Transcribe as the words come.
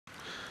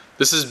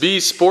This is B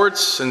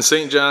Sports in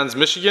St. John's,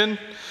 Michigan,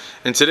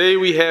 and today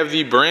we have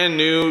the brand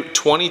new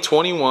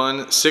 2021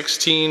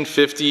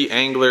 1650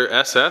 Angler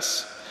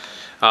SS.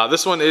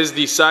 This one is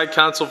the side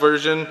console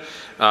version,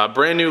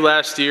 brand new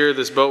last year.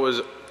 This boat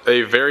was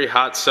a very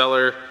hot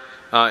seller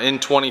in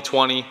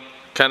 2020,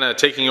 kind of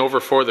taking over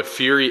for the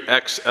Fury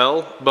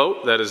XL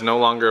boat that is no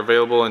longer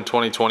available in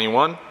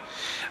 2021.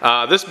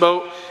 This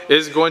boat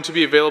is going to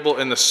be available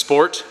in the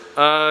Sport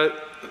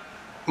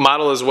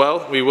model as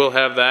well. We will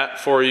have that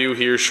for you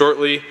here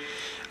shortly.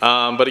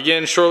 But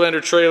again,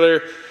 Shorelander trailer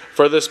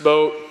for this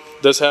boat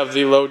does have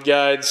the load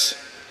guides,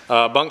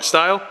 bunk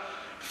style,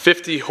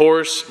 50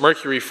 horse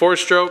Mercury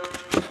 4-stroke.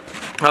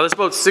 This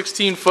boat's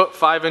 16 foot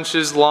 5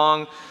 inches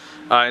long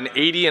and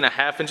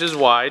 80.5 inches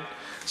wide.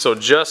 So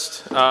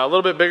just a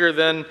little bit bigger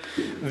than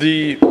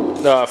the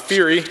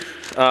Fury,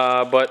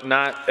 but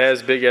not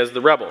as big as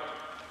the Rebel.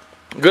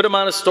 Good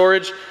amount of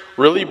storage,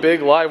 really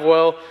big live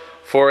well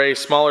for a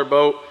smaller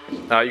boat.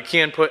 You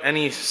can put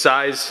any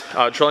size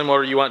trolling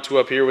motor you want to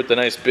up here with the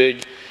nice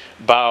big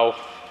bow.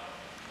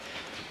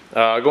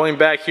 Going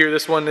back here,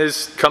 this one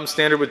comes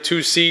standard with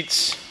 2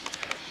 seats.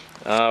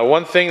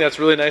 One thing that's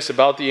really nice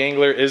about the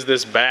Angler is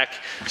this back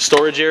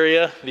storage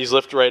area. These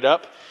lift right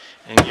up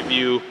and give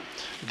you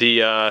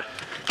the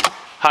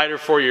hider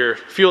for your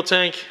fuel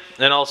tank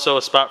and also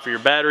a spot for your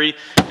battery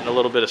and a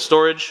little bit of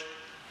storage.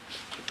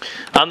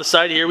 On the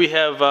side here we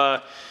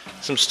have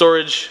some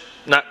storage,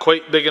 not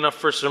quite big enough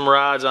for some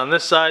rods on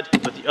this side,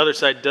 but the other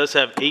side does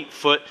have 8.5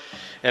 foot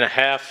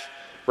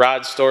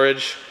rod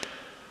storage.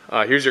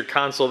 Here's your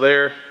console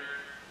there.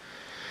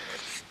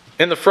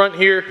 In the front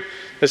here,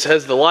 this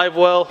has the live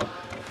well.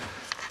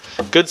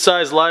 Good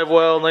size live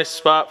well, nice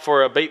spot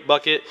for a bait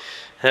bucket.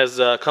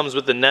 Comes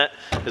with the net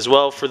as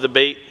well for the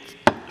bait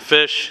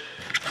fish.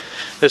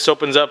 This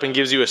opens up and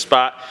gives you a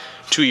spot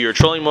to your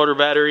trolling motor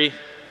battery.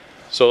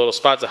 So a little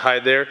spot to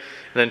hide there. And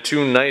then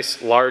 2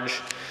 nice large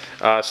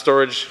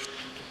storage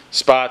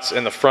spots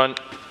in the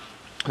front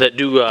that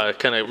do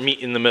kind of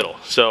meet in the middle.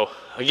 So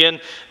again,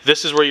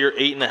 this is where your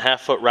 8.5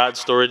 foot rod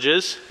storage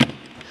is.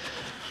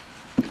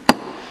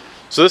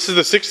 So this is the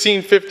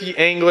 1650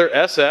 Angler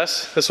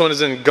SS. This one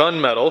is in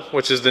gunmetal,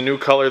 which is the new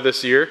color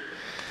this year.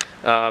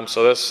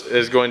 So this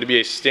is going to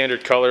be a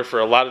standard color for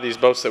a lot of these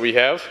boats that we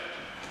have.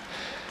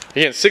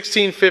 Again,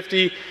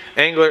 1650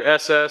 Angler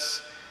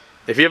SS.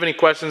 If you have any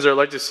questions or would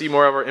like to see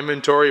more of our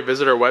inventory,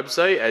 visit our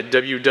website at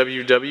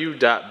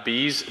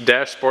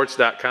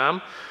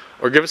www.bees-sports.com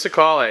or give us a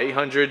call at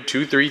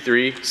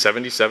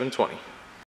 800-233-7720.